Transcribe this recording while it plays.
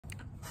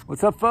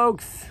What's up,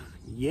 folks?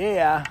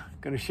 Yeah,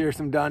 gonna share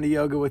some Dhanda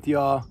yoga with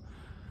y'all.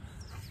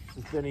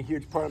 It's been a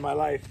huge part of my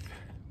life,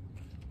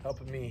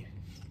 helping me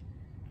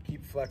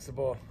keep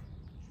flexible,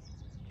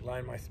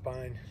 line my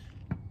spine,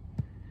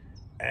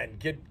 and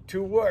get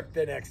to work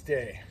the next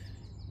day.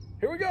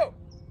 Here we go.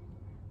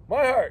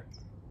 My heart,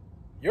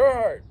 your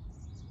heart,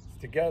 it's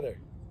together.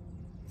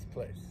 This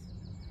place.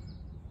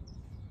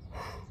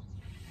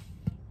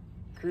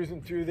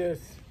 Cruising through this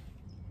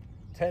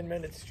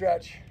 10-minute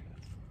stretch.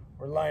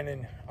 We're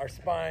lining our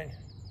spine,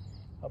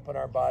 helping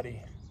our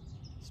body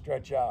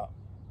stretch out.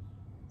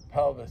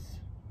 Pelvis,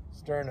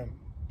 sternum,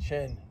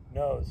 chin,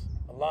 nose,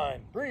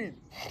 align. Breathe.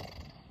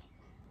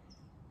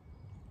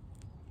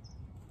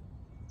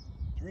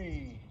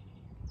 3,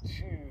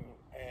 2,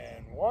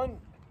 and 1.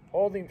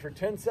 Holding for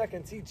 10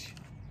 seconds each.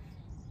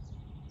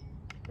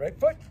 Right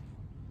foot,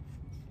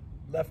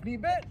 left knee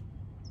bent.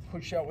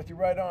 Push out with your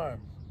right arm.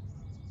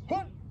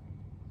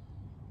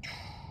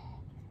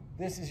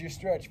 This is your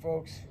stretch,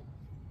 folks.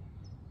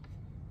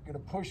 Gonna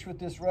push with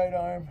this right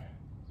arm,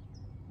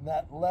 and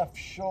that left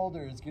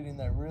shoulder is getting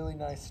that really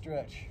nice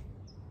stretch.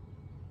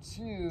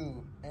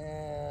 2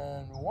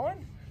 and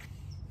 1.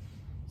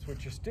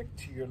 Switch your stick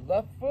to your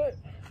left foot,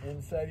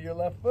 inside of your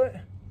left foot.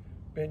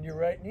 Bend your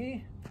right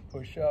knee,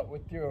 push out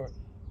with your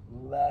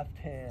left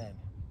hand.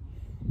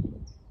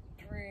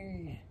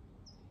 3,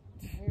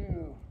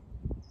 2,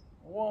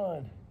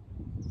 1.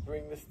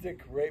 Bring the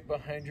stick right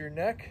behind your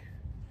neck.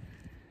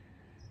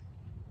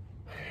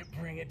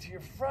 Bring it to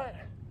your front.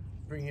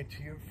 Bring it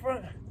to your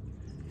front.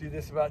 Do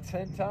this about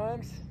 10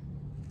 times.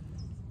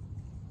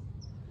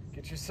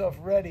 Get yourself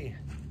ready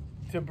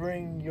to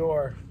bring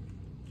your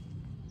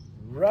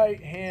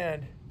right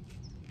hand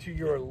to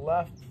your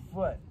left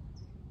foot.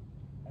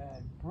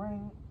 And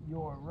bring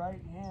your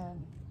right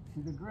hand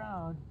to the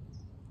ground,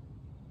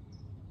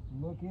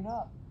 looking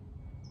up.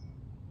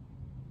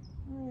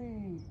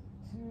 3,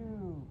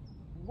 2,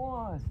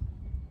 1.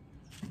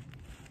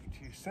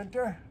 To your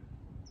center.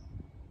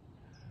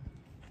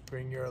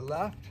 Bring your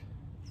left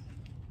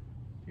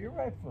to your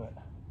right foot.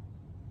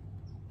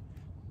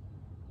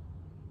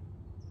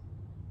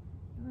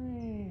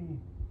 3,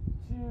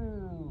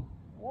 2,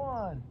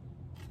 1.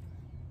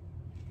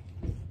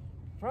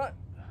 Front.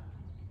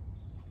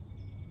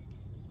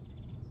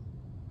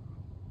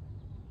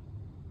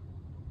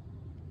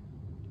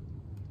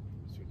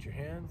 Switch your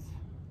hands.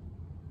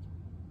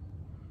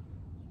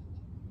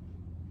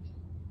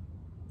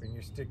 Bring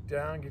your stick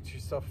down, get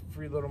yourself a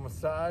free little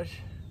massage.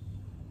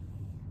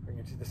 Bring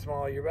it to the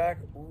small of your back.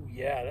 Ooh,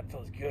 yeah, that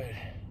feels good.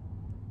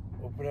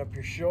 Open up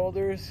your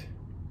shoulders.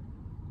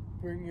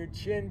 Bring your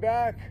chin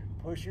back.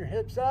 Push your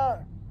hips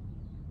out.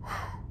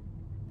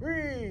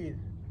 Breathe.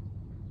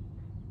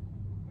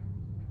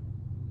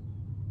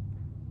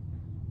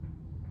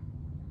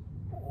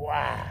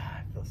 Wow,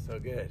 that feels so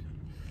good.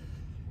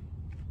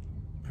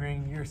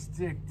 Bring your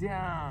stick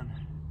down.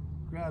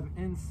 Grab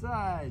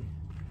inside.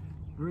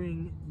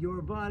 Bring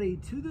your body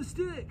to the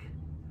stick.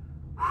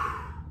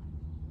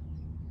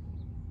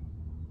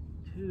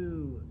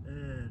 2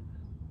 and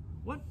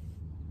 1.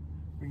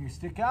 Bring your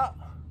stick out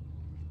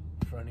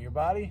in front of your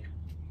body.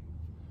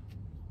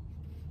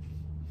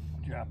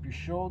 Drop your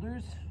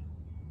shoulders.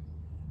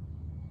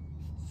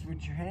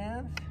 Switch your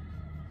hands.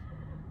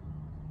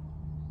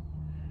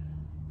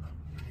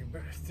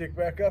 Bring your stick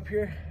back up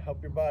here.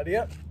 Help your body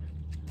up.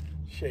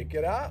 Shake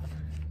it out.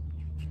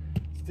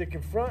 Stick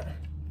in front.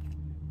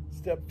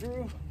 Step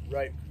through.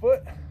 Right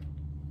foot.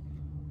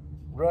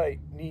 Right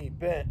knee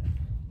bent.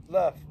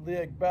 Left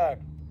leg back.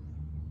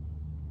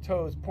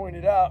 Toes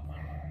pointed out,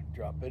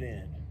 drop it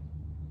in.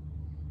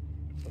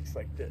 Looks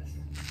like this.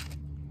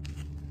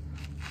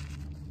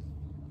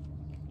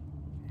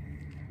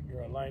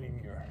 You're aligning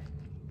your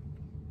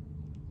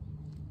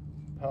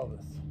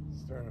pelvis,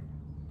 sternum,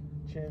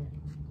 chin,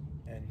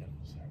 and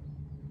nose.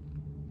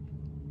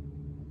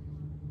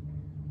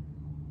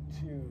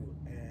 2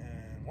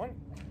 and 1.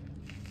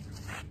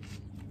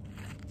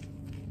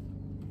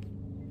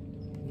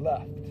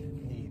 Left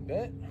knee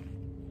bent,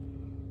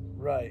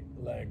 right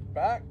leg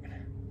back.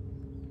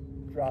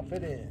 Drop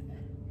it in.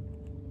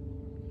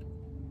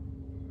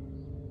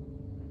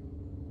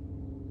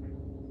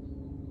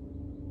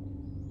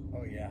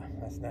 Oh yeah,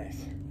 that's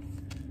nice.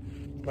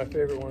 It's my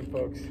favorite one,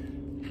 folks.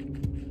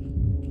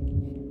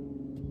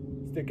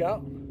 Stick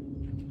out.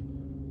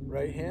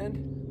 Right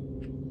hand.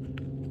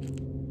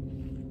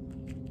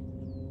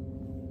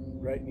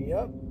 Right knee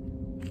up.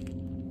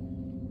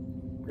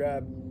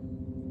 Grab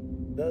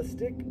the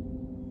stick.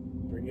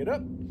 Bring it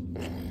up.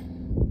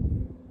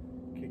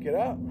 Kick it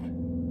out.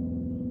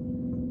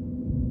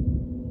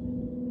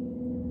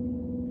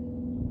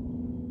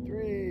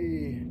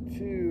 3,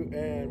 2,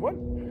 and 1.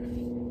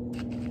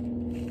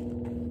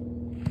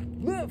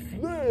 Left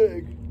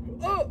leg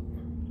up.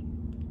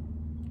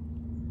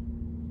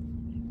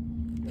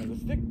 Got the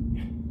stick.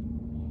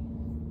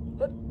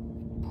 Let.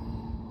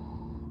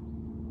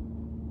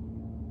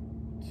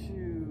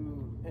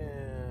 2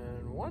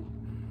 and 1.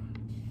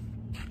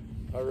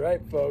 All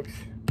right, folks,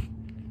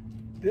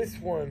 this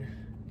one,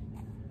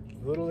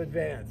 a little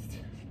advanced,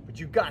 but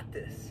you got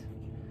this.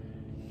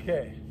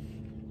 Okay.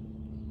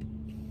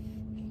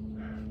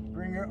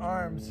 Bring your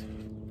arms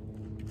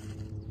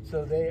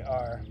so they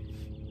are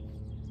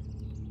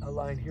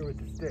aligned here with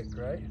the stick,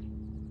 right?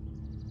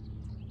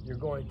 You're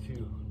going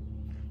to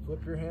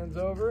flip your hands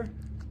over,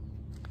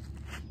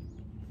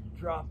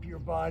 drop your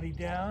body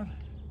down,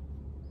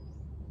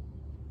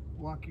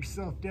 walk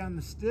yourself down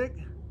the stick.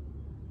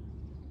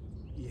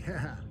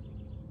 Yeah,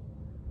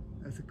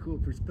 that's a cool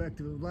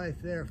perspective of life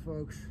there,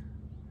 folks.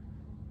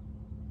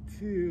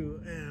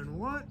 2 and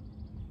 1,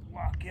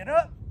 walk it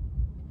up.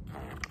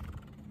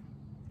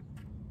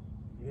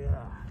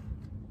 Yeah.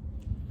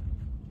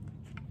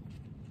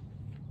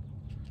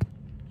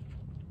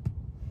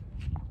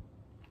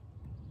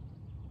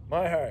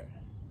 My heart,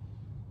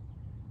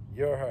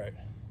 your heart,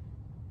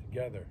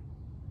 together,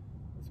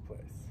 this place.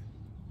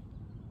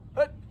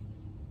 Hut.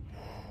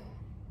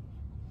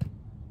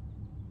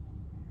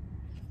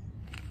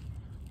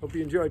 Hope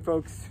you enjoyed,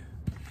 folks.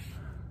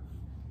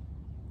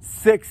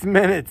 6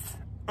 minutes.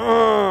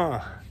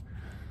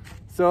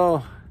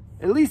 So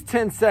at least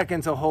 10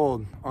 seconds of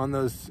hold on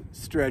those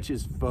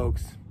stretches,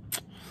 folks.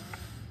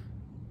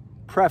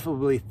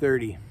 Preferably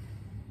 30.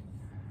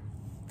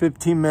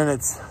 15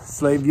 minutes,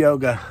 slave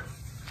yoga.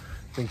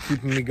 Been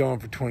keeping me going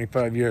for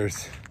 25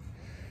 years.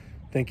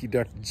 Thank you,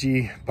 Dr.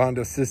 G,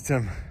 Dhanda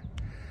system,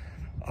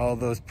 all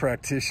those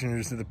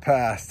practitioners of the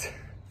past,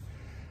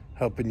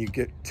 helping you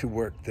get to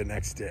work the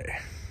next day.